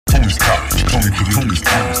Tony's talk. Tony's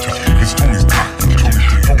talk. It's Tony's talk.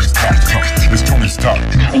 Tony's talk. It's Tony's talk.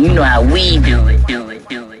 And you know how we do it.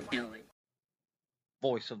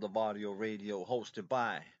 Voice of the Varrio Radio, hosted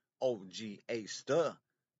by OG A-Ster.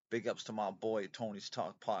 Big ups to my boy Tony's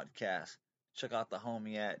Talk Podcast. Check out the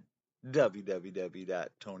homie at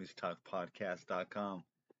www.tonystalkpodcast.com.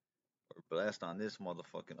 We're blessed on this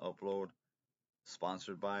motherfucking upload.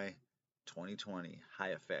 Sponsored by 2020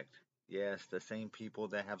 High Effect. Yes, the same people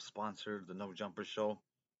that have sponsored the No Jumper Show.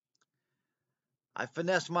 I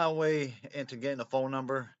finessed my way into getting a phone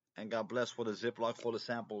number and got blessed with a Ziploc full of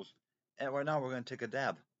samples. And right now we're going to take a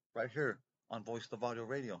dab right here on Voice of Audio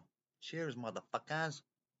Radio. Cheers, motherfuckers.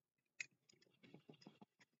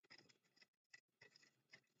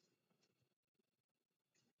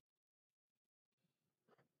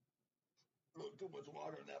 Look, too much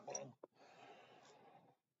water in that bottle.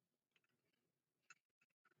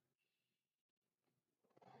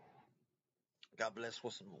 Got blessed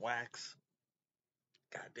with some wax.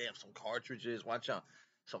 Goddamn, some cartridges. Watch out.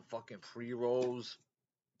 Some fucking pre-rolls.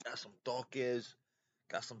 Got some toques.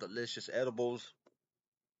 Got some delicious edibles.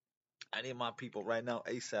 I need my people right now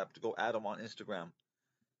ASAP to go add them on Instagram.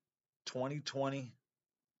 2020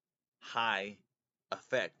 High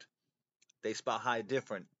Effect. They spell high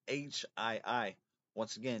different. HII.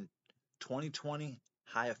 Once again, 2020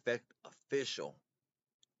 High Effect Official.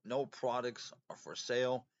 No products are for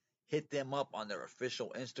sale. Hit them up on their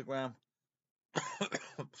official Instagram.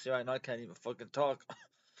 See, right now I can't even fucking talk.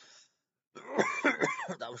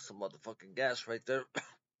 That was some motherfucking gas right there.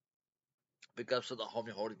 Big ups to the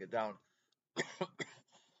homie holding it down.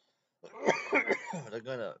 They're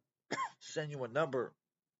gonna send you a number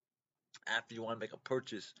after you want to make a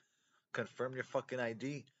purchase. Confirm your fucking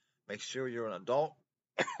ID. Make sure you're an adult.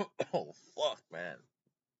 Oh fuck, man.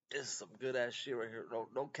 This is some good ass shit right here.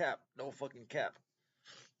 No cap. No fucking cap.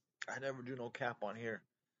 I never do no cap on here.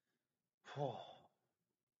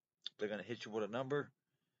 They're gonna hit you with a number.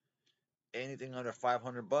 Anything under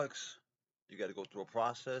 $500, you got to go through a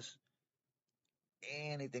process.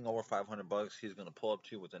 Anything over $500, he's gonna pull up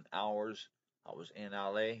to you within hours. I was in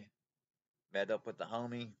LA, met up with the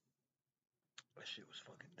homie. That shit was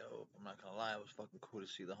fucking dope. I'm not gonna lie, it was fucking cool to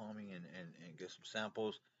see the homie and get some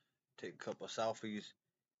samples, take a couple of selfies.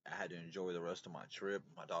 I had to enjoy the rest of my trip.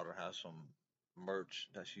 My daughter has some merch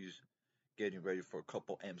that she's getting ready for a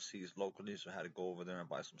couple MCs locally, so I had to go over there and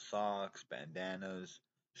buy some socks, bandanas,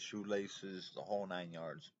 shoelaces, the whole 9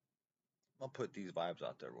 yards. I'm gonna put these vibes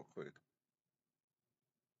out there real quick.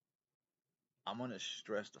 I'm gonna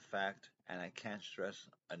stress the fact, and I can't stress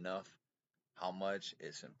enough how much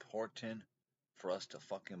it's important for us to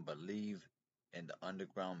fucking believe in the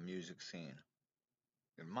underground music scene.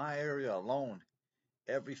 In my area alone,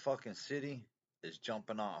 every fucking city is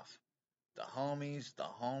jumping off. The homies, the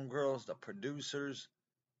homegirls, the producers,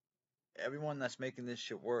 everyone that's making this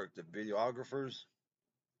shit work, the videographers,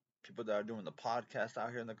 people that are doing the podcast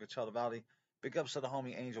out here in the Coachella Valley. Big ups to the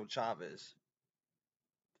homie Angel Chavez.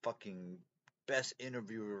 Fucking best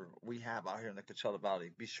interviewer we have out here in the Coachella Valley.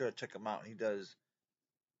 Be sure to check him out. He does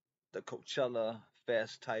the Coachella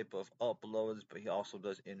Fest type of uploads, but he also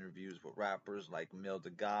does interviews with rappers like Mill the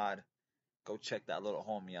God. Go check that little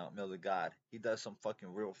homie out, Mill the God. He does some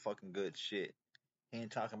fucking real fucking good shit. He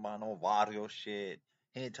ain't talking about no Varrio shit.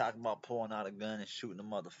 He ain't talking about pulling out a gun and shooting a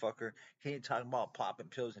motherfucker. He ain't talking about popping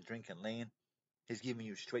pills and drinking lean. He's giving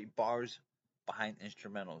you straight bars behind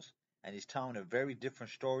instrumentals. And he's telling a very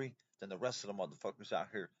different story than the rest of the motherfuckers out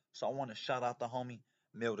here. So I want to shout out the homie,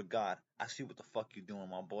 Mill to God. I see what the fuck you doing,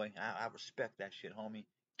 my boy. I respect that shit, homie.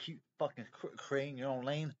 Keep fucking creating your own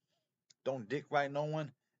lane. Don't dick ride no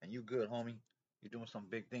one. And you good, homie. You're doing some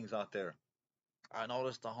big things out there. I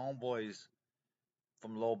noticed the homeboys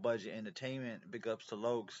from Low Budget Entertainment, big ups to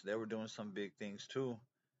Lokes. They were doing some big things too.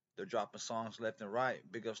 They're dropping songs left and right.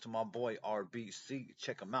 Big ups to my boy RBC.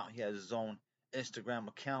 Check him out. He has his own Instagram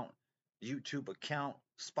account, YouTube account,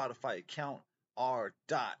 Spotify account,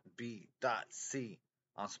 R.B.C.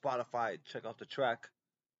 On Spotify, check out the track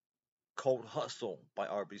Cold Hustle by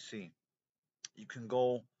RBC. You can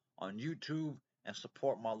go on YouTube and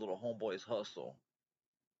support my little homeboy's hustle.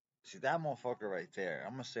 See that motherfucker right there.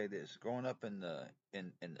 I'm gonna say this: growing up in the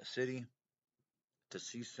city, to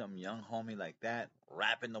see some young homie like that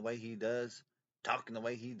rapping the way he does, talking the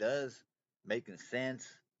way he does, making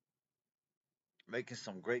sense, making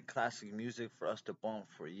some great classic music for us to bump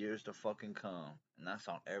for years to fucking come. And that's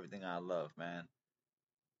on everything I love, man.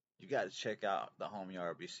 You gotta check out the homie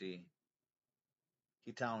RBC.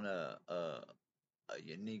 He telling a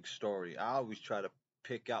unique story. I always try to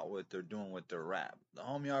pick out what they're doing with their rap. The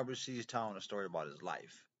homie RBC is telling a story about his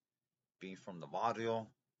life. Being from the Varrio,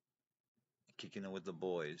 kicking it with the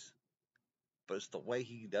boys. But it's the way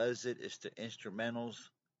he does it, it's the instrumentals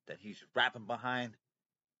that he's rapping behind,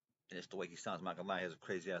 and it's the way he sounds. I'm not gonna lie, he has a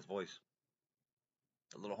crazy ass voice.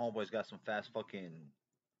 The little homeboy's got some fast fucking,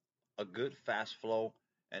 a good fast flow,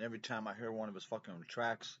 and every time I hear one of his fucking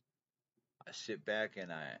tracks, I sit back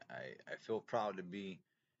and I feel proud to be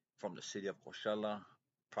from the city of Coachella.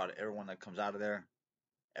 Proud of everyone that comes out of there.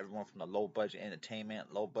 Everyone from the low budget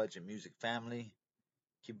entertainment, low budget music family.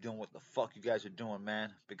 Keep doing what the fuck you guys are doing,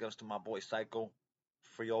 man. Big ups to my boy Psycho,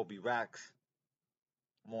 Free Obi Racks.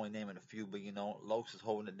 I'm only naming a few, but Lokes is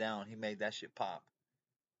holding it down. He made that shit pop.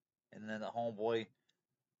 And then the homeboy,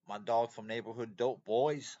 my dog from neighborhood Dope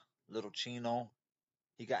Boys, Little Chino.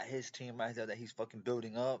 He got his team right there that he's fucking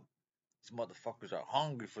building up. These motherfuckers are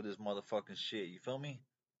hungry for this motherfucking shit. You feel me?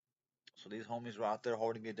 So these homies are out there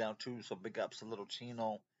holding it down too. So big ups to Little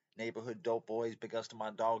Chino, neighborhood Dope Boys. Big ups to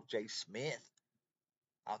my dog Jay Smith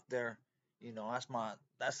out there.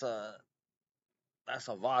 That's a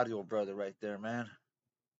Varrio brother right there, man.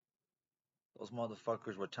 Those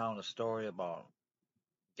motherfuckers were telling a story about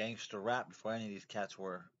gangster rap before any of these cats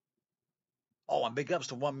were. Oh, and big ups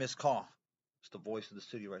to One Missed Call. It's the voice of the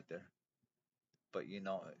city right there. But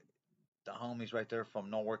the homies right there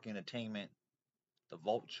from No Work Entertainment, the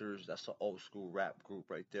Vultures, that's an old school rap group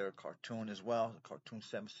right there. Cartoon as well, Cartoon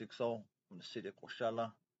 760 from the city of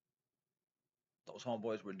Coachella. Those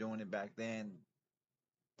homeboys were doing it back then.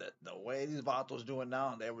 The way these vatos do it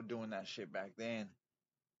now, they were doing that shit back then.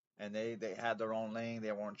 And they had their own lane.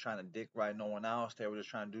 They weren't trying to dick ride no one else. They were just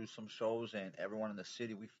trying to do some shows, and everyone in the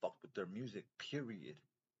city, we fucked with their music. Period.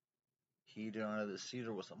 Heater Under the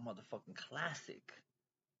Cedar was a motherfucking classic.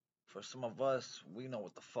 For some of us, we know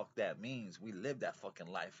what the fuck that means. We live that fucking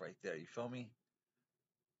life right there. You feel me?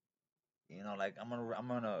 Like I'm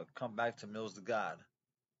gonna come back to Mills to God.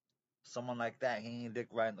 Someone like that, he ain't dick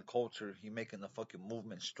riding the culture. He making the fucking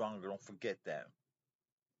movement stronger. Don't forget that.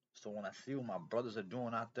 So when I see what my brothers are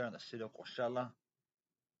doing out there in the city of Coachella,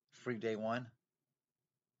 free day one,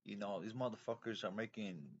 these motherfuckers are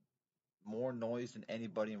making more noise than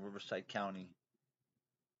anybody in Riverside County.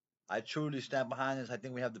 I truly stand behind this. I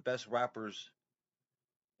think we have the best rappers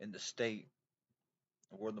in the state.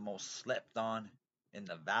 We're the most slept on in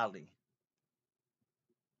the valley.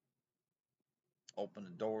 Open the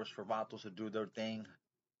doors for Vatos to do their thing.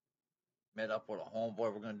 Met up with a homeboy.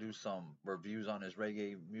 We're gonna do some reviews on his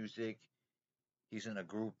reggae music. He's in a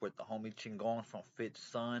group with the homie Chingon from Fit's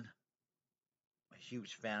son. A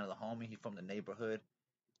huge fan of the homie. He from the neighborhood.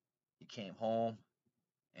 He came home,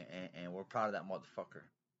 and we're proud of that motherfucker.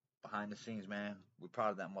 Behind the scenes, man, we're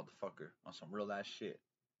proud of that motherfucker on some real ass shit.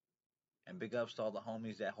 And big ups to all the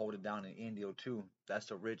homies that hold it down in Indio too.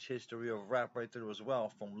 That's a rich history of rap right there as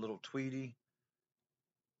well. From Little Tweety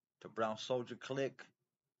to Brown Soldier Click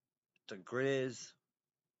to Grizz,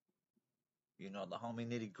 the homie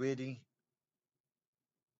Nitty Gritty,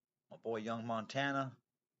 my boy Young Montana,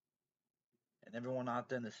 and everyone out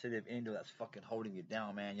there in the city of Indio that's fucking holding it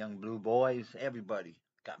down, man. Young Blue Boys, everybody.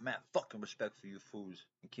 Got mad fucking respect for you fools.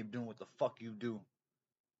 And keep doing what the fuck you do.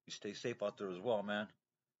 You stay safe out there as well, man.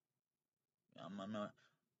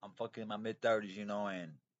 I'm fucking in my mid 30s, and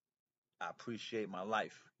I appreciate my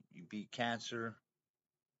life. You beat cancer.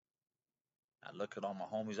 I look at all my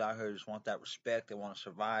homies out here, just want that respect. They want to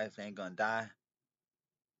survive. They ain't gonna die.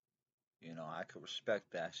 I could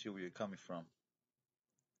respect that. I see where you're coming from.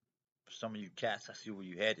 For some of you cats, I see where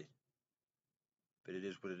you headed. But it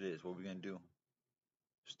is what it is. What we gonna do?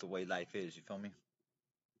 It's the way life is. You feel me?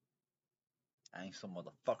 I ain't some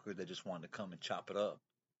motherfucker that just wanted to come and chop it up.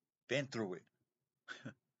 Been through it.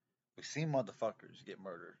 We seen motherfuckers get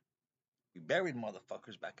murdered. We buried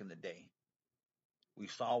motherfuckers back in the day. We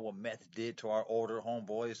saw what meth did to our older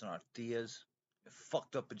homeboys and our tias. It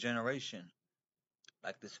fucked up a generation.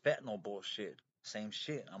 Like this fentanyl bullshit. Same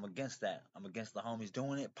shit. I'm against that. I'm against the homies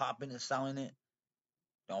doing it, popping it, selling it.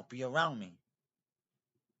 Don't be around me.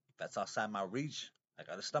 If that's outside my reach, I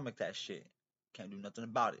gotta stomach that shit. Can't do nothing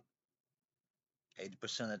about it.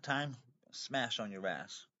 80% of the time, smash on your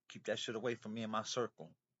ass. Keep that shit away from me and my circle.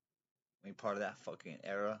 We ain't part of that fucking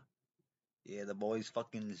era. Yeah, the boys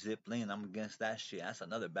fucking zip lane. I'm against that shit. That's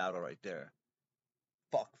another battle right there.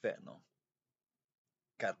 Fuck fentanyl.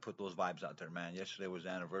 Gotta put those vibes out there, man. Yesterday was the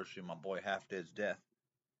anniversary of my boy Half Dead's death.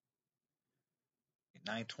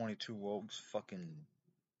 922 Rogues fucking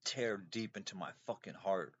tear deep into my fucking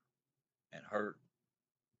heart and hurt.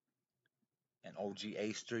 And OG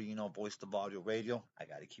Aster, voice the Varrio radio. I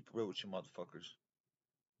gotta keep it real with you motherfuckers.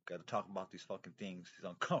 Gotta talk about these fucking things, these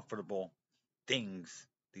uncomfortable things,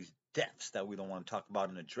 these deaths that we don't want to talk about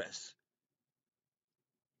and address.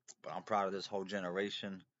 But I'm proud of this whole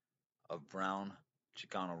generation of brown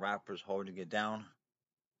Chicano rappers holding it down,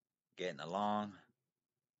 getting along,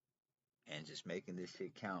 and just making this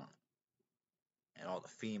shit count. And all the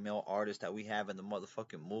female artists that we have in the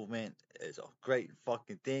motherfucking movement is a great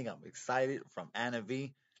fucking thing. I'm excited. From Anna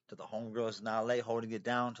V to the homegirls in LA holding it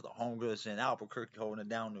down, to the homegirls in Albuquerque holding it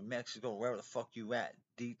down, New Mexico, wherever the fuck you at,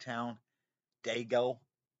 D-Town, Dago,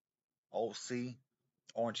 OC,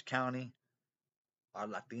 Orange County. Our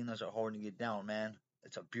Latinas are holding it down, man.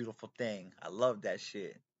 It's a beautiful thing. I love that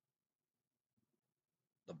shit.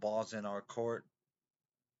 The ball's in our court.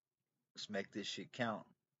 Let's make this shit count.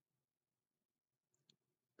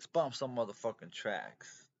 Let's bump some motherfucking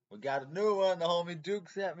tracks. We got a new one. The homie Duke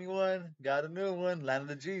sent me one. Got a new one. Land of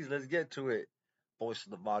the G's. Let's get to it. Voice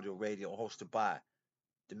of the Varrio Radio, hosted by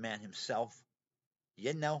the man himself.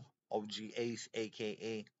 You know, OG Ace,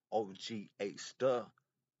 a.k.a. OG Ace Stuh.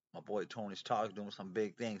 My boy Tony's Talks doing some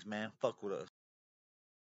big things, man. Fuck with us.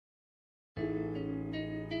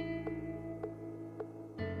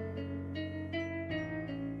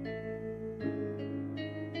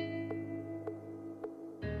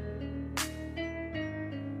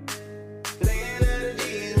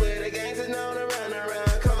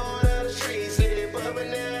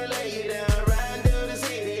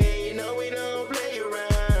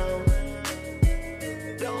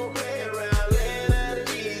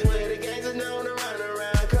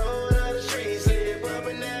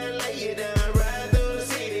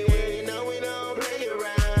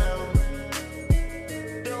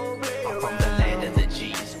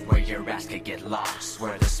 Get lost,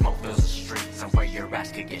 where the smoke fills the streets and where your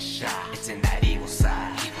ass could get shot. It's in that evil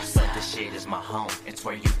side, but this shit is my home. It's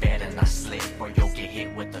where you better not slip, or you'll get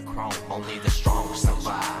hit with the chrome. Only the strong will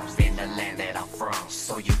survive in the land that I'm from.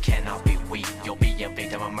 So you cannot be weak, you'll be a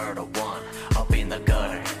victim of murder one. Up in the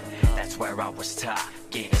gutter, that's where I was taught.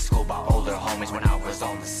 Getting schooled by older homies when I was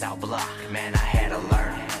on the South Block. Man, I had to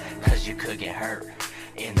learn, cause you could get hurt.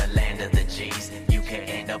 In the land of the G's, you could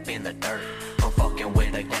end up in the dirt. For fucking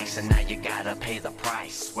with a gangster, now you gotta pay the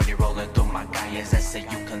price. When you're rolling through my calles, I say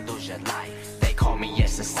you can lose your life. They call me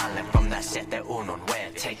yes and silent from that set de uno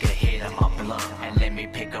nueve. Take a hit of my blunt and let me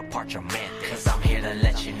pick apart your man. Cause I'm here to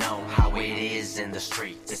let you know how it is in the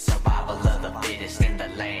streets. It's survival of the fittest in the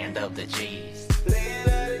land of the G's. Land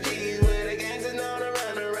of the G's, where the gangsters know to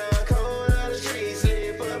run around. Cold on the streets,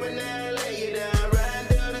 slip up and down, lay you down. Riding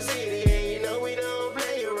through the city, and you know we don't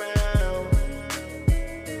play around.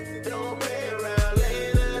 Don't play around.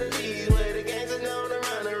 Land of the G's, where the gangsters know to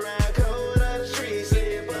run around. Cold on the streets,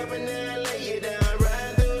 slip up and down, lay you down.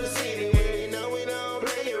 Riding through the city, where you know we don't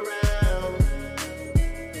play around.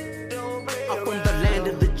 Don't play around. I'm from the land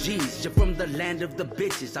of the G's, you're from the land of the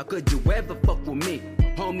bitches. How could you ever fuck with me?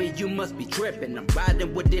 Homie, you must be tripping. I'm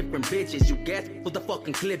riding with different bitches. You guess who the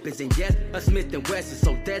fucking clip is? And yes, a Smith and Wesson.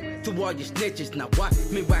 So dead to all your snitches. Now watch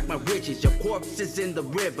me whack my riches. Your corpse is in the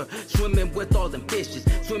river, swimming with all them fishes.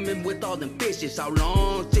 Swimming with all them fishes. How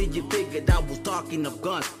long till you figured I was talking of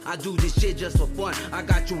guns? I do this shit just for fun. I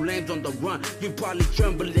got you lambs on the run. You probably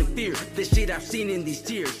tremble in fear. The shit I've seen in these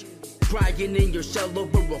tears. Crying in your cell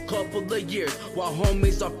over a couple of years, while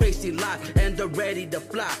homies are facing life and they're ready to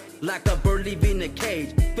fly like a bird leaving a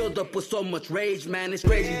cage, filled up with so much rage. Man, it's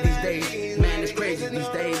crazy these days. Man, it's crazy these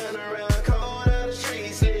days.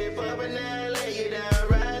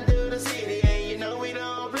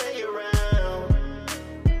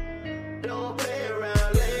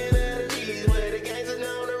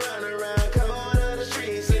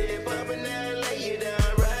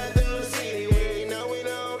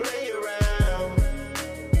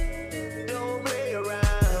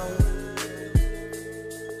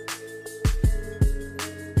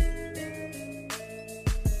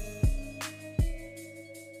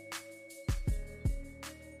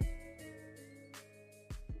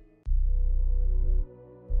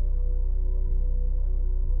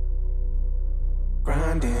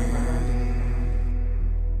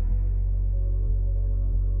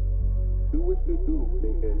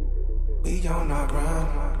 We on our grind.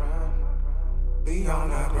 We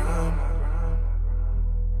on our grind.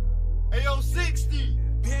 Ayo, 60.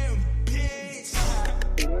 Pimp, bitch.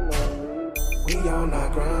 We on our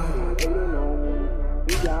grind.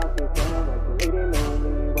 We out there grind. Why you hating on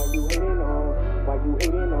me? Why you hating on? Why you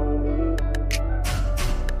hating on me?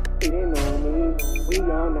 Hating on me. We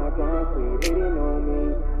on our grind. Quit hating on me.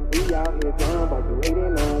 We out here grind. Why you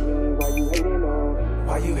hating on me? Why you hating on?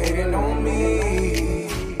 Why you hating on me?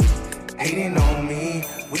 Hating on me,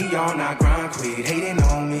 we on our grind, quit hating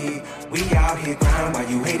on me. We out here grind, why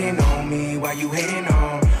you hating on me? Why you hating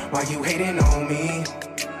on? Why you hating on me?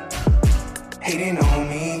 Hating on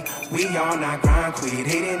me, We all not grind, quit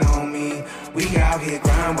hating on me. We out here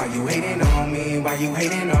grind, why you hating on me? Why you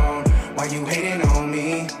hating on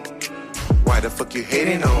me? Why the fuck you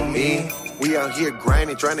hating on me? We out here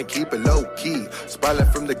grinding, trying to keep it low key.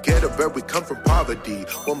 Spotlight from the ghetto, where we come from poverty.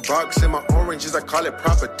 1 box in my oranges, I call it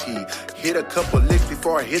property. Hit a couple licks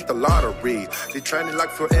before I hit the lottery. They trying to lock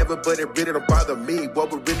forever, but it really don't bother me. What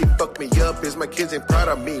would really fuck me up is my kids ain't proud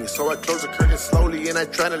of me. So I close the curtain slowly and I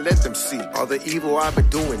try to let them see all the evil I've been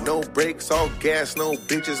doing. No breaks, all gas, no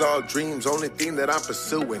bitches, all dreams. Only thing that I'm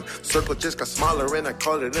pursuing. Circle just got smaller and I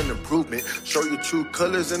call it an improvement. Show you true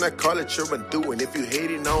colors and I call it your undoing. If you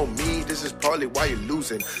hating on me, this is probably why you're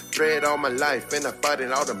losing. Thread all my life and I fight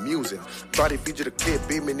it out amusing. Body feature the clip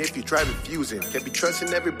beaming if you try refusing. Can't be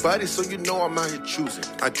trusting everybody, so you know I'm out here choosing.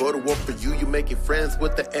 I go to war for you, you making friends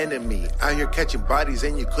with the enemy. Out here catching bodies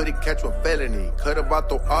and you couldn't catch one felony. Cut a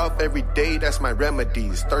vato off every day, that's my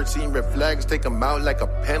remedy. Start seeing red flags, take them out like a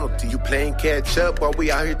penalty. You playing catch up while we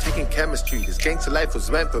out here taking chemistry. This gangster life was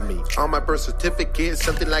meant for me. On my birth certificate,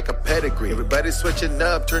 something like a pedigree. Everybody's switching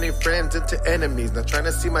up, turning friends into enemies. Not trying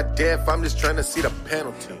to see my death, I'm just trying to see the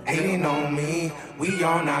penalty. Hating on me, we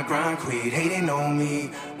all not grind, quit hating on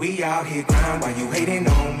me. We out here grind, why you hating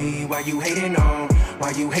on me? Why you hating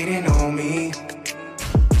on me?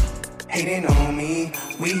 Hating on me,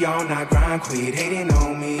 we all not grind, quit hating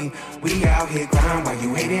on me. We out here grind, why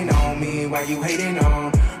you hating on me? Why you hating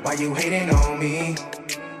on me?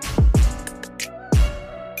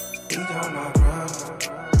 We all not grind,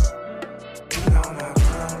 we all not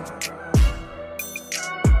grind.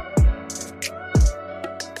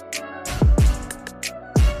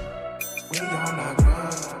 We all not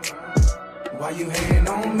grind, why you hating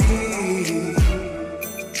on me?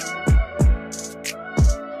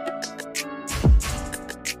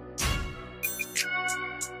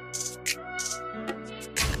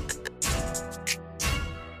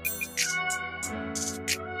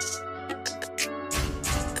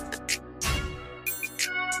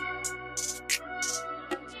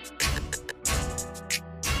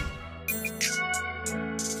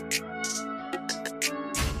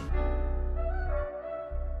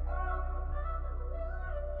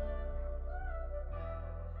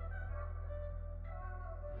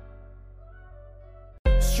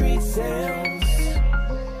 Street sales,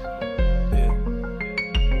 yeah.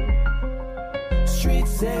 Street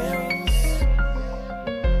sales,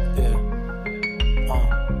 yeah.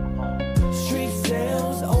 Street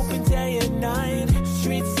sales, open day and night.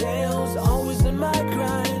 Street sales, always in my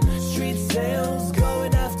grind. Street sales,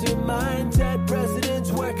 going after mine. Dead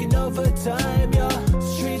presidents working overtime, yeah.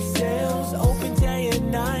 Street sales, open day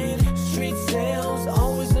and night. Street sales,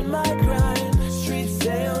 always in my grind. Street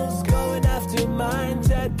sales, going after mine.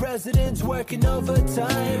 Dead presidents working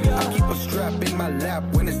overtime, yeah. I keep a strap in my lap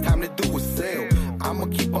when it's time to do a sale. I'ma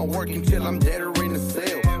keep on working till I'm dead or in a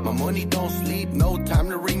sale. My money don't sleep, no time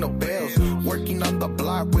to ring no bells. Working on the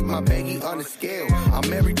block with my baggie on a scale. I'm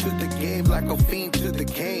married to the game like a fiend to the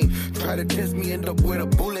cane. Try to test me, end up with a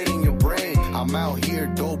bullet in your brain. I'm out here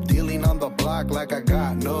dope dealing on the block like I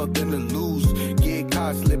got nothing to lose. Get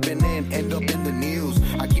caught slipping in, end up in the news.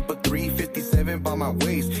 I keep a 357 by my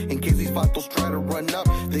waist in case these vatos try to run up.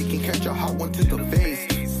 They can catch a hot one to the face.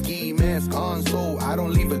 Ski mask on so I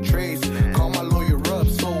don't leave a trace. Call my lawyer up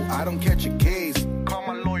so I don't catch a case. Call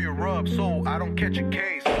my lawyer up so I don't catch a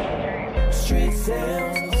case. Street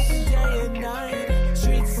sales, open day and night.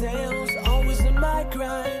 Street sales, always in my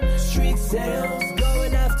grind. Street sales,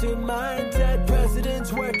 going after mine. Dead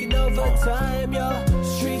presidents working overtime, yeah.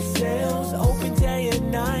 Street sales, open day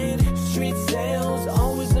and night. Street sales,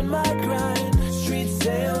 always in my grind. Street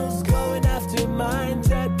sales, going after mine.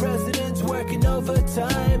 Dead presidents working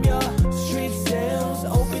overtime, yeah. Street sales,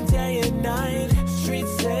 open day and night. Street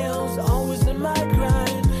sales, always in my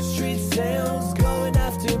grind. Street sales, going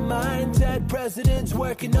after mine. Dead presidents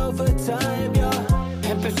working overtime, yeah.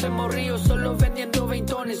 Empecé morrillo solo vendiendo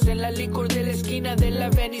veintones en la licor de la esquina de la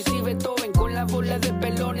Venice y Beethoven. Con la bola de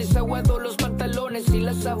pelones, aguado los pantalones y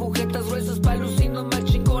las agujetas gruesas pa' lucirnos más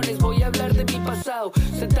chingones. Voy a hablar de mi pasado,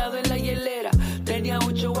 sentado en la hielera. Tenía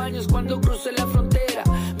 8 años cuando crucé la frontera,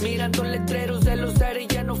 mirando letreros de los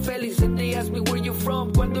Arellano Félix. And they asked me where you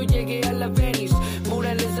from cuando llegué a la Venice.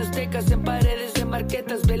 Murales aztecas en paredes de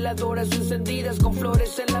marquetas, veladoras encendidas con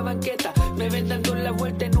flores en la banqueta. Me ven dando la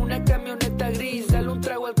vuelta en una camioneta gris. Dale un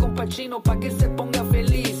trago al compachino pa' que se ponga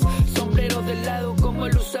feliz. Sombrero de lado como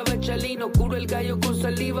lo usaba Chalino. Curo el gallo con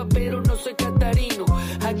saliva pero no soy catarino.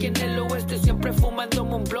 Aquí en el oeste siempre fumando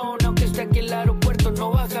Montblanc. Aunque esté aquí el aeropuerto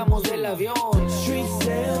no bajamos del avión. Street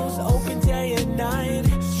sales, open day and night.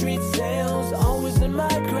 Street sales, always in my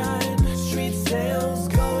grind. Street sales,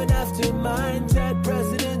 going after mine. Dead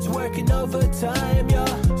presidents working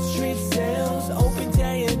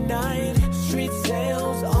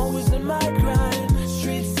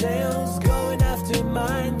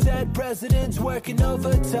working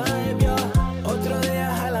overtime, yo. Otro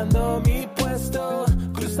día jalando mi puesto,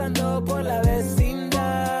 cruzando por la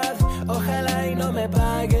vecindad. Ojalá y no me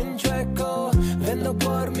paguen chueco, vendo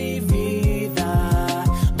por mi vida.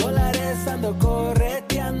 Dólares ando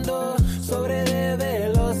correteando, sobre de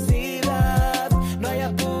velocidad. No hay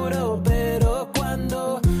apuro, pero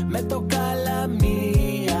cuando me toca la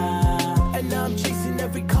mía. And now I'm chasing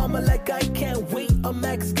every comma like I can't wait. A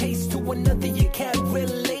max case to another, you can't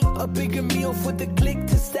relate. A bigger meal for the click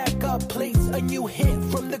to stack up plates. A new hit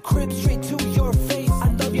from the crib straight to your face.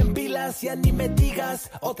 Ando bien pilas, ya ni me digas.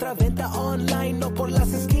 Otra venta online, no por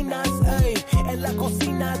las esquinas. Ey, en la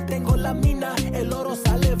cocina tengo la mina. El oro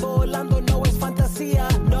sale volando, no es fantasía,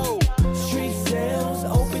 no. Street sales,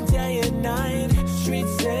 open day and night. Street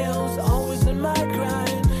sales, always in my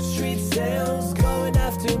grind. Street sales, going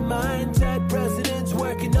after mine. Dead presidents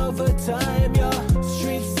working overtime, yeah.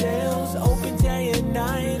 Street sales, open day and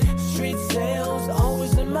night. Street sales,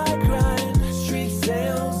 always in my grind. Street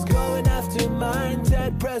sales, going after mine.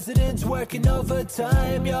 Dead presidents working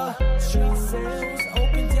overtime, yeah. Street sales,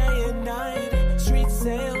 open day and night. Street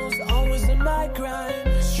sales, always in my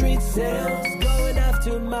grind. Street sales, going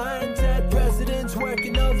after mine. Dead presidents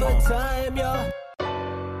working overtime, yeah.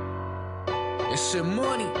 It's your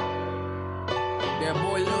money. That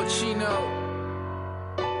boy Lil Chino.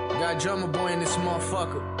 Got drummer boy in this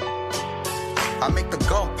motherfucker. I make the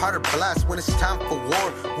gunpowder blast when it's time for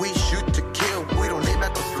war. We shoot to kill, we don't aim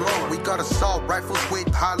at the floor. We got assault rifles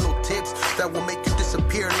with hollow tips that will make you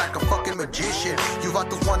disappear like a fucking magician. You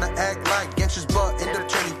vatos wanna act like gangsters but end up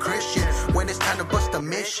turning Christian. When it's time to bust a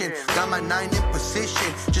mission, got my 9 in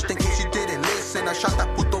position. Just in case you didn't listen, I shot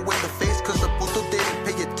that puto in the face cause the puto didn't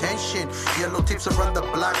pay attention. Yellow tips around the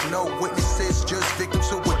block, no witnesses, just victims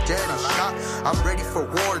who were dead and shot. I'm ready for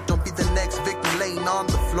war, don't be the next victim laying on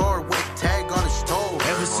the floor with a tag on his toe.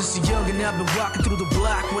 Ever since a youngin', I've been walking through the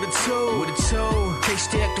block with a toe. With a toe, case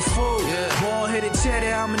stack the fool. Yeah. Ball-headed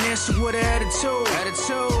tatted, I'm an answer with an attitude.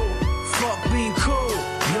 Attitude, fuck being cool.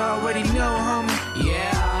 You already know, homie.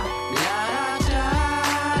 Yeah. La da da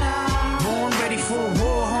da. Born ready for a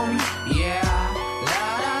war, homie. Yeah. La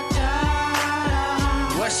da da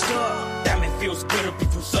da. West up. Damn, it feels good to be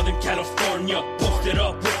from Southern California. Posted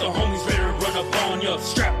up with the homies ready to run up on ya.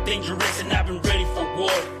 Strapped dangerous and I've been ready for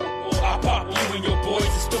war. I'll pop you and your boys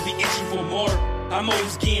and still be itching for more. I'm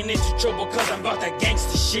always getting into trouble cause I'm about that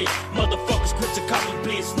gangster shit. Motherfuckers quick to cop and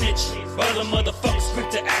be a snitch. Other motherfuckers quick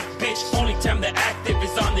to act bitch. Only time they're active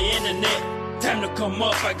is on the internet. Time to come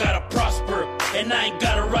up, I gotta prosper. And I ain't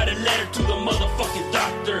gotta write a letter to the motherfucking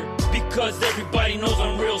doctor. Because everybody knows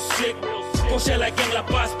I'm real sick. Poche like en La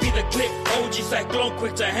Paz, be the clip. OG Cyclone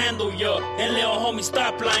quick to handle ya. And little homie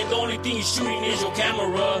stop lying, the only thing you're shooting is your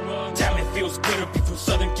camera. Damn, it feels good to be from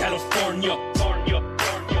Southern California.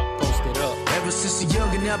 Posted up. Ever since a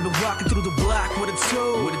youngin', I've been walking through the block with a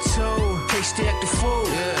toe. With a toe, case stack the fool.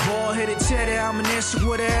 Yeah. Ball-headed tatted, I'm an answer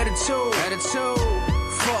with an attitude. Attitude,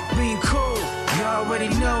 fuck being cool. You already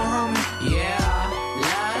know, homie. Yeah.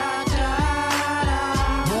 La da da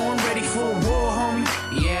da. Born ready for a war, homie.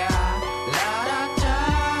 Yeah.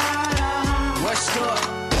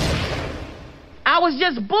 I was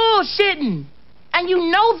just bullshitting. And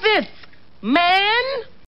you know this, man.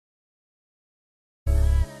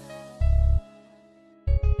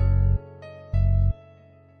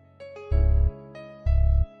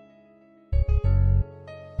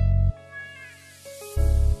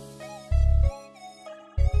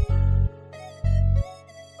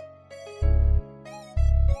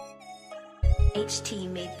 HT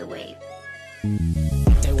made the wave.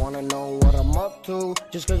 They wanna know what I'm up to.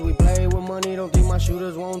 Just cause we play with money, don't think my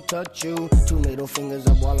shooters won't touch you. 2 middle fingers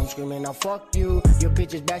up while I'm screaming, now fuck you. Your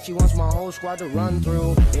bitch is back, she wants my whole squad to run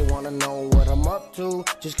through. They wanna know what I'm up to.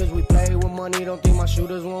 Just cause we play with money, don't think my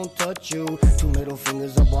shooters won't touch you. 2 middle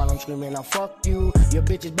fingers up while I'm screaming, now fuck you. Your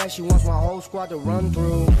bitch is back, she wants my whole squad to run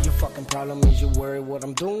through. Your fucking problem is you worry what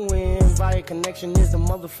I'm doing. Via connection is the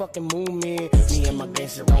motherfucking movement. Me and my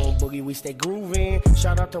gangster on boogie, we stay grooving.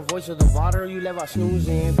 Shout out to Voice of the Water, you left out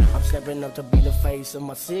snoozing. I'm stepping up to be the face of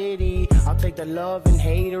my city. I'll take the love and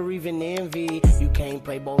hate or even envy. You can't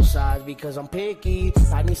play both sides because I'm picky.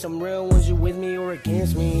 I need some real ones, you with me or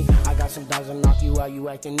against me. I got some dogs that knock you out, you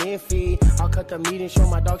acting iffy. I'll cut the meat and show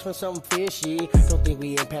my dogs for something fishy. Don't think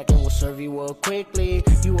we impacting, we'll serve you well quickly.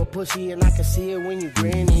 You a pussy and I can see it when you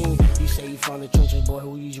grinning. You say you from the trenches, boy,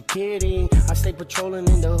 who you kidding? I stay patrolling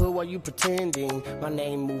in the hood while you pretending. My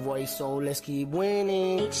name move away, so let's keep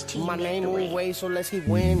winning. My name move away, so let's keep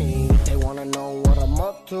winning. winning. They wanna know what I'm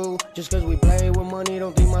up to. Just cause we play with money,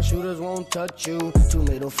 don't think my shooters won't touch you. 2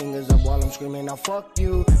 middle fingers up while I'm screaming, now fuck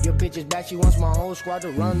you. Your bitch is back, she wants my whole squad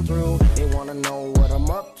to run through. They wanna know what I'm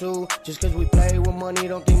up to. Just cause we play with money,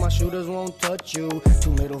 don't think my shooters won't touch you.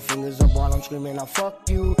 2 middle fingers up while I'm screaming, now fuck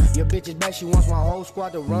you. Your bitch is back, she wants my whole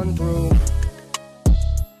squad to run through.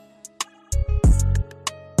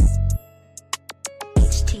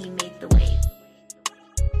 HT made the wave.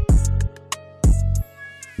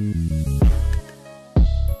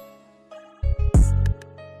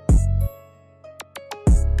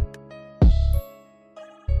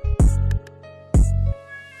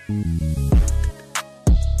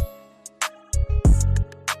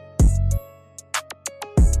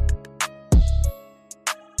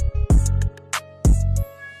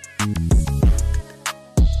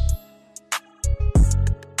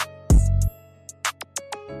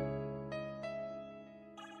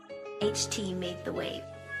 HT made the wave.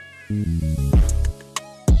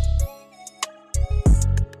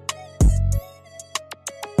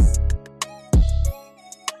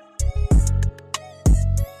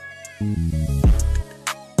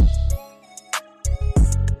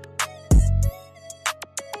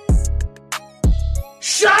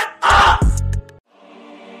 Shut up!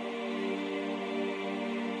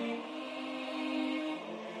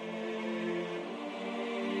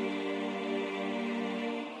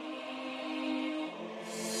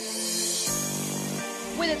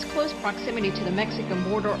 With its close proximity to the Mexican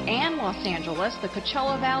border and Los Angeles, the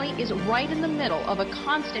Coachella Valley is right in the middle of a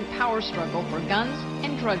constant power struggle for guns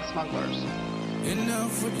and drug smugglers.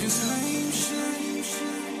 Enough with this lame shit.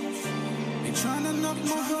 They tryna knock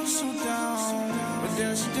my hustle down, but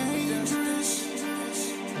that's dangerous.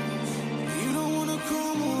 You don't wanna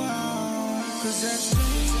come around, cause that's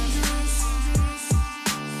dangerous.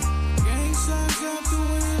 Gang signs out the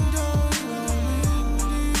window.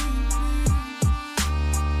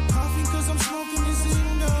 Coughing cause I'm smoking this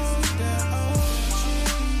Indo. That OG.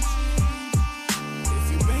 If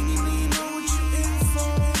you banging me, you know what you in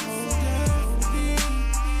for.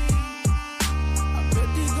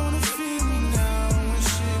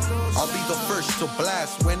 I'll be the first to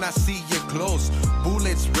blast when I see you close.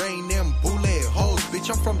 Bullets rain and bullet holes. Bitch,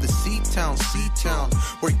 I'm from the C-Town, C-Town,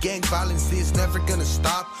 where gang violence is never gonna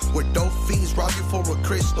stop. Where dope fiends rob you for a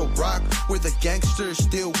crystal rock. Where the gangsters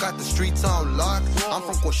still got the streets on lock. I'm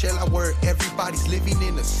from Coachella, where everybody's living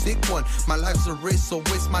in a sick one. My life's a risk, so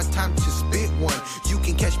it's my time to spit one. You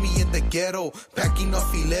can catch me in the ghetto, packing a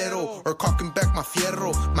filero, or cocking back my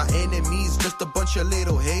fierro. My enemies, just a bunch of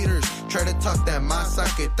little haters. Try to talk that masa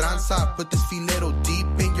que tranza. Put this filero deep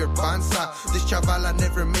in your panza. This chavala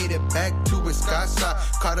never made it back to his casa.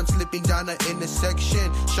 Caught him slipping down an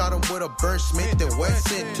intersection. Shot him with a burn Smith and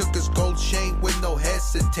Wesson. Took his gold chain with no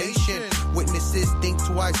hesitation. Witnesses think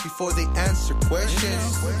twice before they answer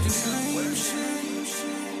questions.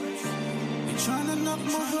 They tryna knock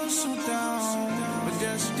my hustle down, but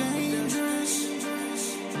that's dangerous.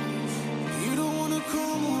 You don't wanna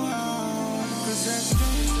come around, cause that's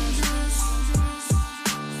dangerous.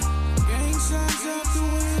 Gang signs out the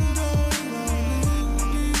window.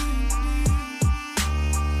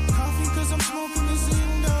 Coffee cause I'm smoking this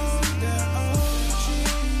Indo. That OG.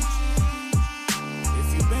 If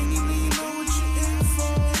you banging me, you know what you in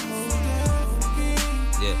for.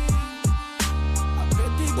 Yeah. I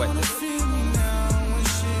bet they What gonna the- feel me now when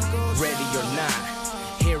shit goes Ready or not,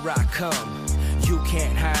 here I come. You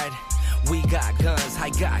can't hide. We got guns, I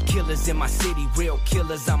got killers in my city, real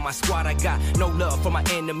killers on my squad. I got no love for my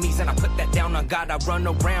enemies, and I put that down on God. I run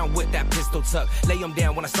around with that pistol tuck, lay them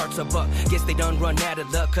down when I start to buck. Guess they done run out of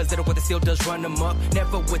luck, cause they don't what the seal does, run them up.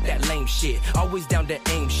 Never with that lame shit, always down to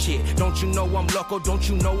aim shit. Don't you know I'm loco, don't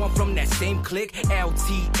you know I'm from that same clique?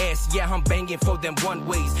 LTS, yeah, I'm banging for them one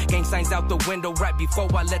ways. Gang signs out the window right before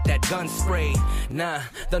I let that gun spray. Nah,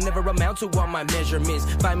 they'll never amount to all my measurements.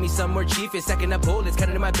 Find me somewhere cheap and stacking up bullets,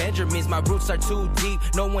 cutting in my Benjamins. My roots are too deep,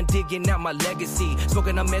 no one digging out my legacy.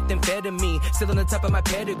 Smoking on methamphetamine, still on the top of my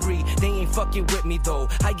pedigree. They ain't fucking with me though,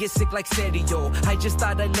 I get sick like Serio. I just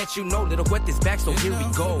thought I'd let you know, little wet this back, so here we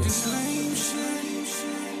go. This lame shit.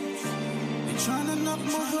 They tryna knock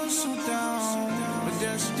my hustle down, but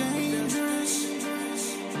that's dangerous.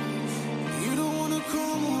 You don't wanna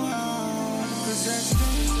come around, cause that's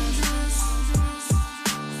dangerous.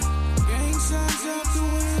 Gang signs out the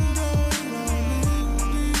window.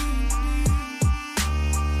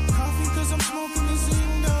 Coffee cause I'm smoking this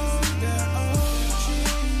Indo. That OG.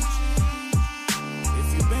 If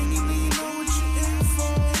you banging me, you know what you in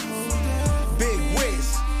for. Big Wiz,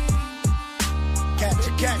 catch a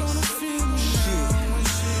catch. Shit,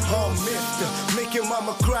 I'm Mister, making my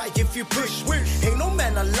I'ma cry if you push me. Ain't no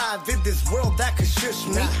man alive in this world that could shush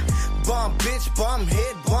me. Bomb bitch, bomb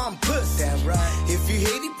head, bomb puss. Damn right. If you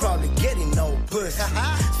hate it, probably getting no puss.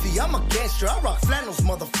 See, I'm a gangster, I rock flannels,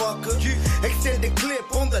 motherfucker. Extended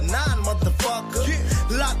clip on the 9,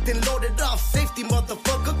 motherfucker. Locked and loaded off safety,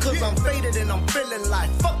 motherfucker. Cause I'm faded and I'm feeling like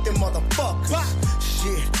fuck them motherfuckers.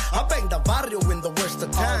 Shit, I banged the Varrio in the worst of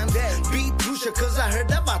times. Beat Pusha cause I heard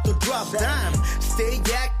that about to drop dime. Stay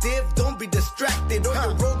active, don't be distracted. On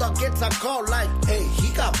the road I'll get a call like, hey, he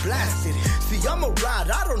got blasted. See, I'm a ride,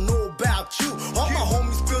 I don't know about you. All my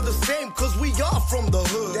homies feel the same cause we all from the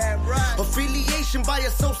hood. Damn right. Affiliation by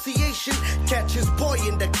association. Catch his boy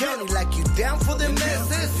in the county like you down for them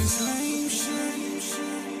messes. This lame shit.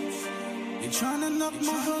 You're trying to knock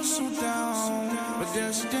my hustle down, but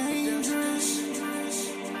that's dangerous.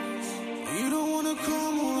 You don't wanna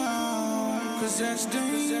come around, cause that's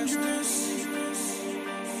dangerous.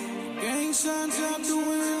 Gang signs out the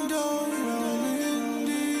window, rolling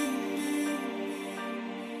deep.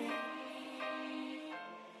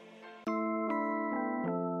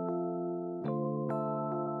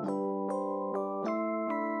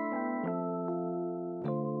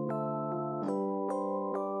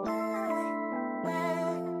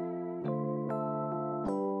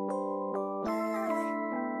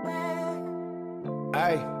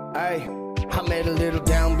 Ay, I met a little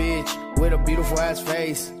down bitch with a beautiful ass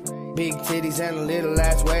face, big titties and a little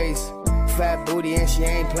ass waist, fat booty and she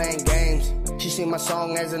ain't playing games. She sing my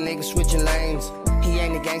song as a nigga switching lanes. He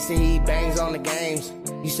ain't a gangster, he bangs on the games.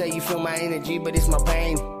 You say you feel my energy, but it's my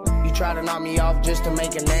pain. You try to knock me off just to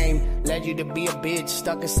make a name. Led you to be a bitch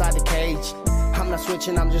stuck inside the cage. I'm not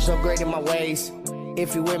switching, I'm just upgrading my ways.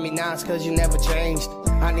 If you with me now, it's cause you never changed.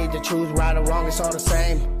 I need the truth, right or wrong, it's all the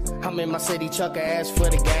same. I'm in my city, chuck a ass for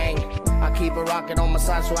the gang. I keep a rocket on my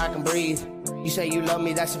side so I can breathe. You say you love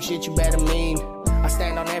me, that's some shit you better mean. I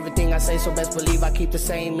stand on everything I say, so best believe I keep the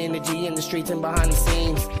same energy in the streets and behind the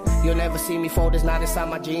scenes. You'll never see me fold, it's not inside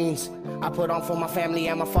my jeans. I put on for my family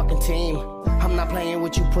and my fucking team. I'm not playing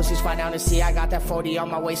with you pussies, fight down and see I got that 40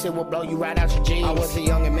 on my waist, it will blow you right out your jeans. I was a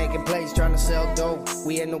young and making plays, trying to sell dope.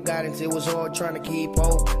 We had no guidance, it was hard trying to keep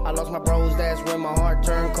hope. I lost my bros, that's when my heart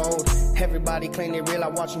turned cold. Everybody claim they real, I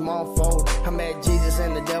watch them all fold. I met Jesus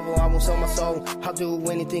and the devil, I won't sell my soul. I'll do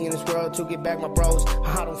anything in this world to get back my bros.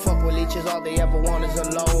 I don't fuck with leeches, all they ever want is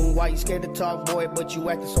alone. Why you scared to talk, boy, but you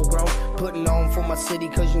acting so grown? Putting on for my city,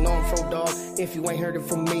 cause you know I'm from dog. If you ain't heard it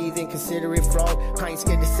from me, then consider it fraud. I ain't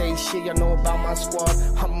scared to say shit, y'all know about my squad.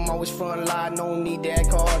 I'm always front line, no need to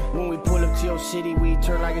act hard. When we pull up to your city, we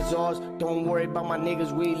turn like it's ours. Don't worry about my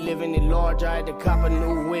niggas, we living it large. I had to cop a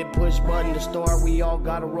new whip, push button to start. We all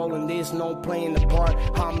gotta roll in this, no playing the part.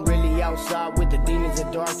 I'm really outside with the demons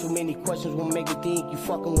at dark. Too many questions will make you think you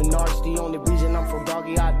fucking with narcs. The only reason I'm from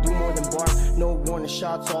doggy, I do more than bark. No warning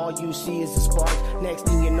shots, all you see is the sparks. Next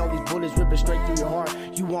thing you know, these bullets ripping straight through your heart.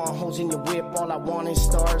 You want hoes in your whip, all I want is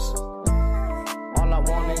stars. All I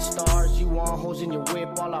want is stars. You want hoes in your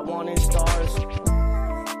whip, all I want is stars.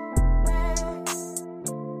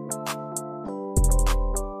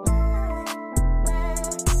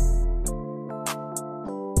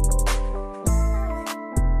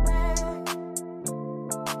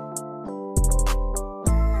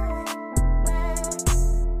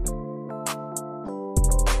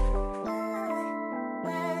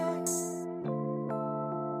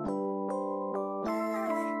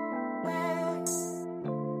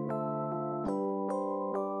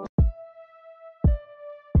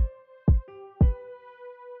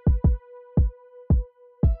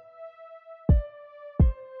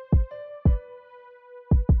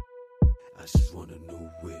 I just want a new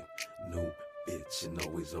whip, new bitch, and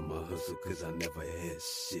always on my hustle, cause I never had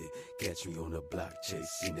shit. Catch me on the block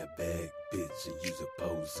chasing that bag, bitch, and use a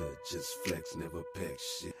poser, just flex, never pack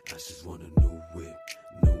shit. I just want a new whip,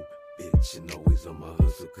 new bitch, and always on my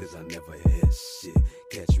hustle, cause I never had shit.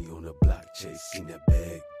 Catch me on the block chasing that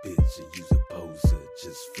bag, bitch, and use a poser,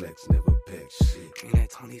 just flex, never pack shit. Green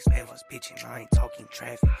lights on these levels, bitchin', I ain't talking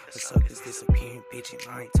traffic. The suckers disappearing, bitchin',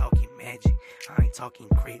 I ain't talking magic. I ain't talking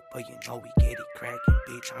crib, but you know we get it crackin',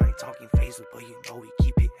 bitch. I ain't talking Facebook, but you know we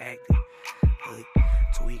keep it active. Hood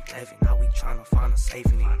 211, now we tryna find a safe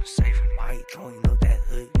in it. Why you throwing up that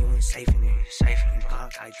hood? You ain't safe in it. You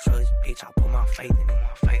block, I trust, bitch. I put my faith in it.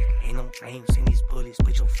 Ain't no names in these bullets,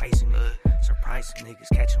 put your face in it. Surprising niggas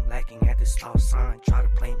catch them lacking at the stop sign. Try to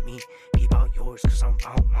play me, be about yours, cause I'm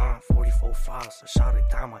about mine. 44 files, I shot it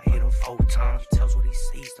down, I hit him 4 times. He tells what he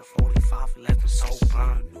sees, the 45 left him so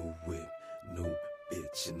blind. New whip, new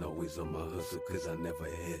bitch and always on my hustle cause I never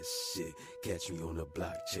had shit. Catch me on the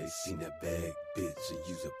block chasing that bag, bitch, and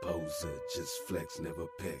use a poser. Just flex, never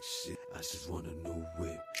pack shit. I just want a new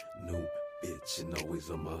whip, new bitch, and always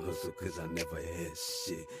on my hustle cause I never had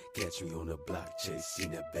shit. Catch me on the block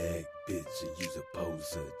chasing that bag, bitch, and use a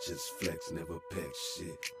poser. Just flex, never pack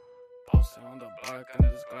shit. Posted on the block and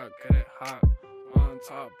this Glock get it hot. On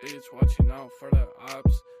top, bitch, watching out for the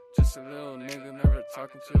ops. Just a little nigga, never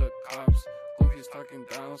talking to the cops. Goofy's talking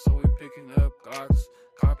down, so we picking up Glocks.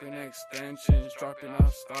 Copying extensions, dropping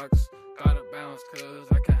off stocks. Gotta bounce, cause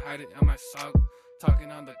I can hide it in my sock.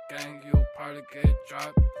 Talking on the gang, you'll probably get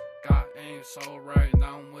dropped. Got aim so right,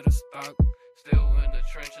 now I'm with a stock. Still in the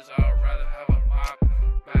trenches, I'd rather have a mop.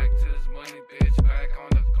 Back to this money, bitch, back on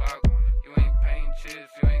the clock. You ain't paying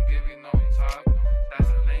chips, you ain't giving no top. That's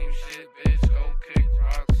a lame shit, bitch, go kick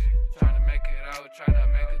rocks. Tryna make it out, tryna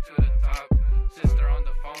make it to the top. Sister on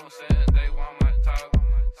the phone saying they want my top.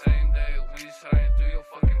 Same day we sliding through your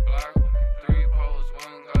fucking block. 3 poles,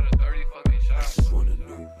 1 got a 30 fucking shot. I just want a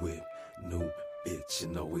new whip, new bitch,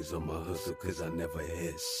 and always on my hustle cause I never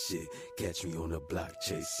had shit. Catch me on the block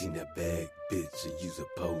chasing that bag, bitch, and use a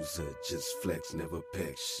poser. Just flex, never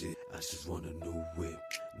pack shit. I just want a new whip,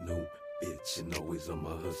 new bitch, and always on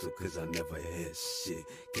my hustle cause I never had shit.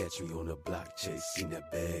 Catch me on the block chasing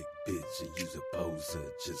that bag, bitch, and use a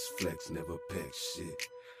poser. Just flex, never pack shit.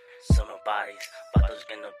 Summer bodies, bottles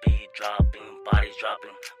gonna be dropping, bodies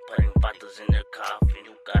dropping, putting bottles in the coffin.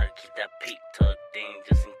 You gotta keep that peak tucked in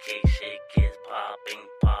just in case shit gets popping.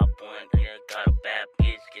 Pop one, yeah, got a bad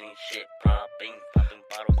bitch getting shit popping, popping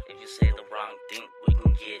bottles. If you say the wrong thing, we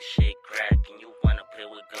can get shit cracking. You wanna play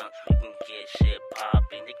with guns, we can get shit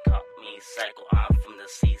popping. They call me psycho, I'm from the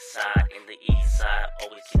seaside, in the east side.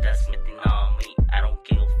 Always keep that smithing on me. I don't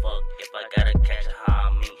give a fuck if I gotta catch a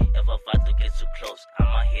homie. If a fighter gets too close,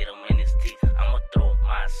 I'ma hit him in his teeth. I'ma throw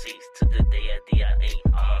my seats to the day of DIA.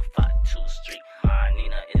 I'm on 52 Street. My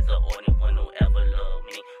Nina is the only one who ever loved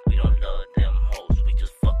me. We don't love them hoes. We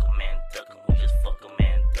just fuck a man, duck 'em. We just fuck a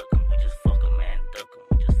man, duck 'em. We just fuck a man, duck 'em.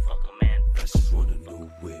 We just fuck a man, duck 'em. I just want a new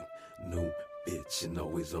whip, new bitch, and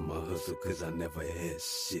always on my hustle cause I never had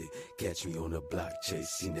shit. Catch me on the block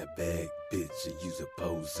chasing that bag, bitch, and use a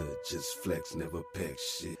poser. Just flex, never pack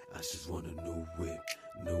shit. I just want a new whip,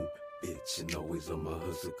 new bitch, and always on my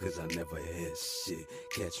hustle cause I never had shit.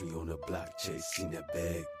 Catch me on the block chasing that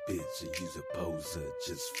bag, bitch, and use a poser.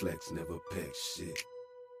 Just flex, never pack shit.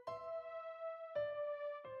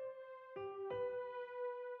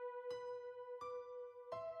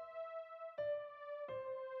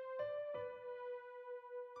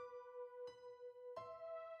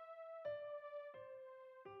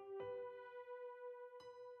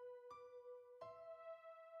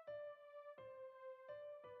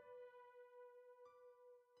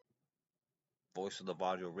 Voice of the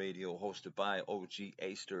Varrio Radio, hosted by OG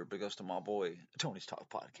Aster. Big ups to my boy, Tony's Talk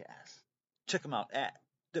Podcast. Check him out at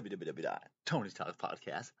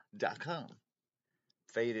www.tonystalkpodcast.com.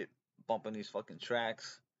 Faded, bumping these fucking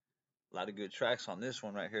tracks. A lot of good tracks on this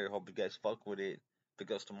one right here. Hope you guys fuck with it.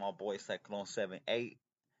 Big ups to my boy, Cyclone 78.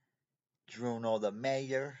 Druno the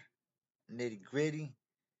Mayor. Nitty Gritty.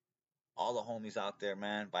 All the homies out there,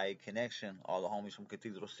 man. By a connection. All the homies from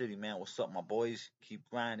Cathedral City, man. What's up, my boys? Keep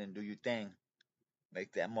grinding. Do your thing.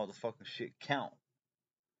 Make that motherfucking shit count.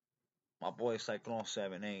 My boy Cyclone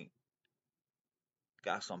 78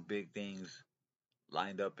 got some big things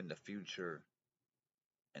lined up in the future.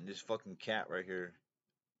 And this fucking cat right here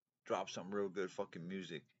dropped some real good fucking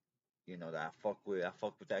music. You know, that I fuck with. I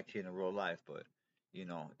fuck with that kid in real life, but you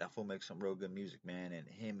know, that fool makes some real good music, man. And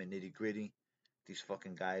him and Nitty Gritty, these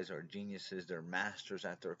fucking guys are geniuses. They're masters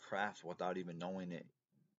at their craft without even knowing it.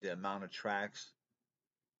 The amount of tracks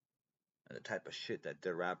and the type of shit that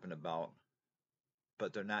they're rapping about.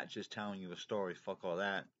 But they're not just telling you a story. Fuck all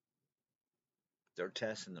that. They're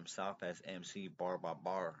testing themselves as MC bar by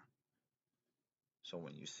bar. So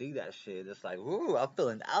when you see that shit, it's like, ooh, I'm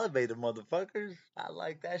feeling elevated, motherfuckers. I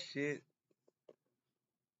like that shit.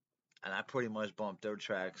 And I pretty much bump their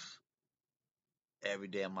tracks every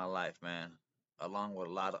day of my life, man. Along with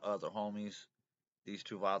a lot of other homies. These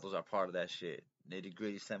two vatos are part of that shit. Nitty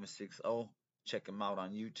Gritty 760. Check them out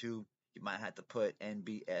on YouTube. You might have to put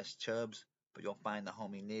NBS Chubbs, but you'll find the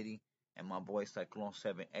homie Nitty and my boy Cyclone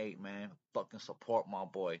 78, man. Fucking support my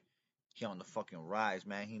boy. He on the fucking rise,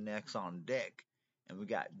 man. He next on deck. And we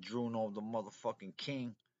got Druno the motherfucking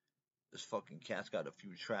king. This fucking cat's got a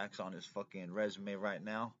few tracks on his fucking resume right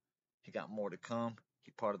now. He got more to come.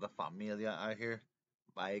 He part of the familia out here.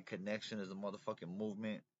 By a connection is the motherfucking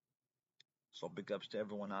movement. So big ups to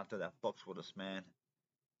everyone out there that fucks with us, man.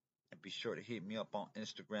 And be sure to hit me up on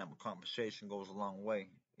Instagram. A conversation goes a long way.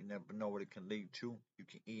 You never know what it can lead to. You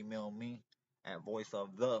can email me at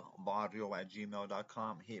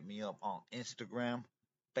voiceofthevarrio@gmail.com. Hit me up on Instagram,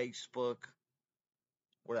 Facebook,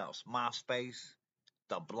 what else? MySpace,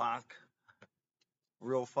 The Block.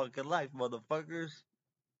 Real fucking life, motherfuckers.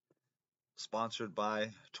 Sponsored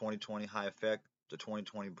by 2020 High Effect, the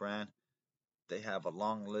 2020 brand. They have a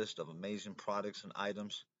long list of amazing products and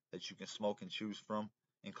items that you can smoke and choose from,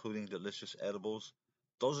 including delicious edibles.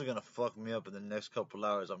 Those are gonna fuck me up in the next couple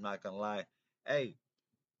hours, I'm not gonna lie. Hey,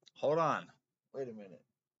 hold on. Wait a minute.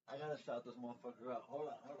 I gotta shout this motherfucker out. Hold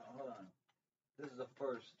on. This is the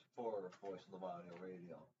first for Voice of the Varrio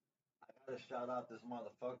Radio. I gotta shout out this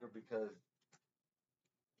motherfucker because,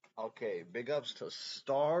 okay, big ups to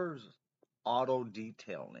Stars Auto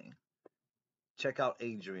Detailing. Check out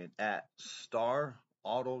Adrian at Star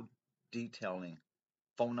Auto Detailing.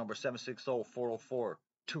 Phone number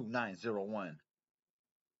 760-404-2901.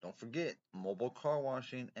 Don't forget, mobile car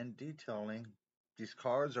washing and detailing. These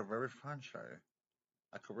cars are very fancy.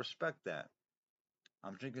 I could respect that.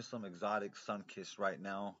 I'm drinking some exotic Sunkist right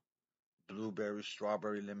now. Blueberry,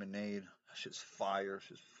 strawberry lemonade. That shit's fire.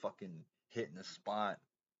 Shit's fucking hitting the spot.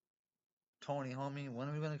 Tony, homie, when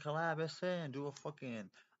are we gonna collab? And do a fucking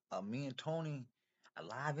me and Tony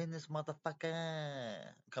alive in this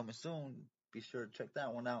motherfucker. Coming soon. Be sure to check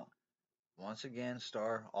that one out. Once again,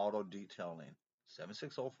 Star Auto Detailing.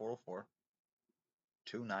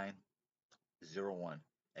 760-404-2901.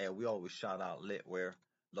 Hey, we always shout out Litwear,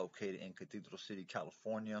 located in Cathedral City,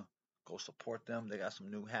 California. Go support them. They got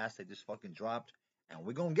some new hats they just fucking dropped, and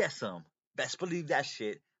we're gonna get some. Best believe that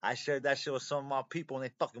shit. I shared that shit with some of my people, and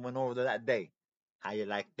they fucking went over there that day. How you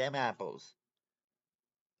like them apples?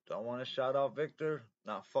 Don't want to shout out Victor?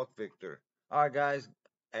 Nah, fuck Victor. Alright, guys.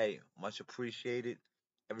 Hey, much appreciated.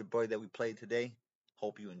 Everybody that we played today.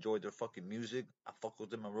 Hope you enjoyed their fucking music. I fuck with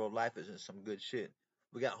them in real life. It's some good shit.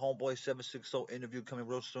 We got Homeboy 760 interview coming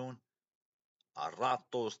real soon. A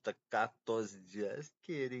ratos staccatos, just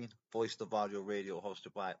kidding. Voice of Audio Radio,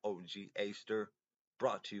 hosted by OG Aster.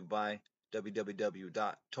 Brought to you by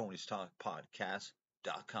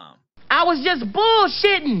www.tonystalkpodcast.com. I was just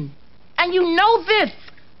bullshitting. And you know this,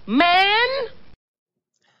 man.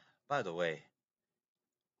 By the way,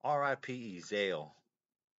 R.I.P. Ezale.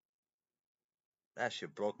 That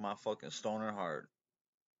shit broke my fucking stoner heart.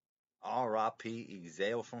 R.I.P.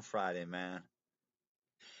 Ezale from Friday, man.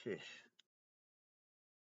 Shish.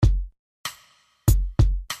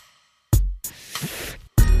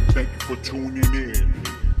 Thank you for tuning in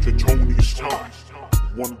to Tony's Talk,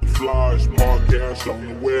 one of the flyest podcasts on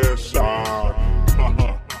the west side.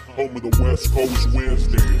 Home of the West Coast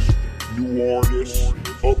Wednesdays. New artists,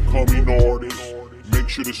 upcoming artists. Make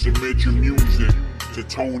sure to submit your music to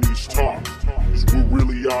Tony's Talk. Cause we're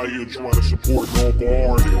really out here trying to support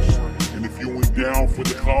local artists. And if you ain't down for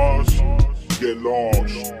the cause, get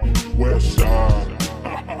lost. West